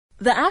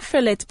The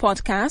AfriLit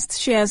podcast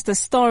shares the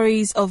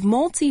stories of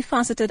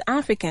multifaceted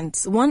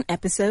Africans, one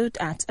episode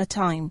at a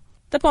time.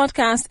 The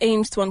podcast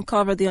aims to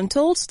uncover the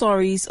untold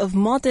stories of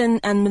modern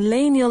and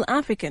millennial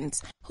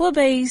Africans who are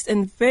based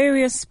in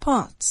various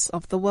parts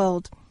of the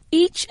world.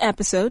 Each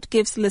episode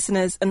gives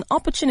listeners an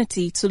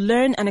opportunity to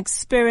learn and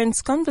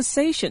experience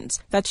conversations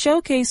that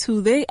showcase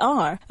who they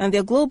are and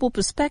their global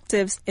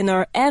perspectives in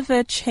our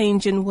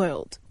ever-changing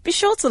world. Be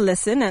sure to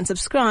listen and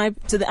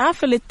subscribe to the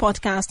AfriLit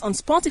podcast on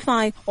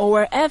Spotify or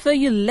wherever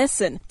you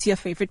listen to your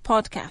favorite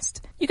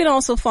podcast. You can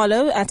also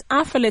follow at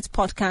AfriLit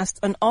Podcast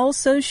on all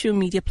social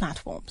media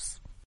platforms.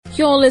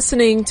 You're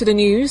listening to the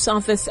news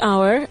of this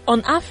hour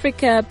on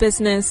Africa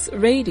Business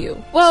Radio.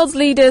 World's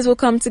leaders will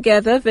come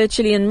together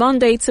virtually on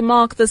Monday to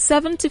mark the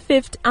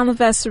 75th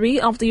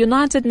anniversary of the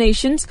United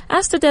Nations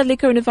as the deadly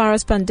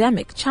coronavirus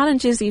pandemic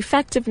challenges the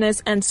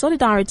effectiveness and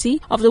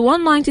solidarity of the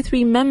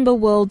 193-member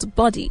world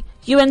body.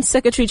 UN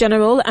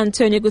Secretary-General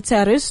Antonio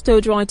Guterres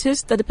told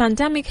Reuters that the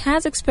pandemic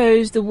has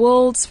exposed the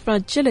world's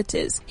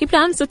fragilities. He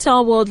plans to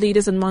tell world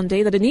leaders on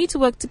Monday that they need to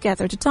work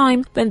together at a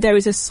time when there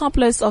is a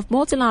surplus of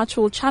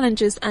multilateral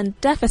challenges and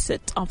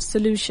deficit of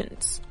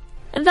solutions.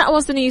 And that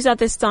was the news at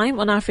this time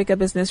on Africa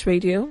Business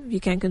Radio.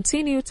 You can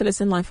continue to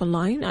listen live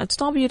online at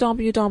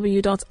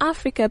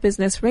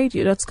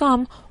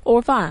www.africabusinessradio.com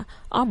or via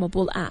our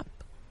mobile app.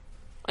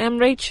 I am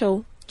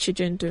Rachel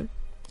Chijundu.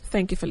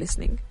 Thank you for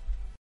listening.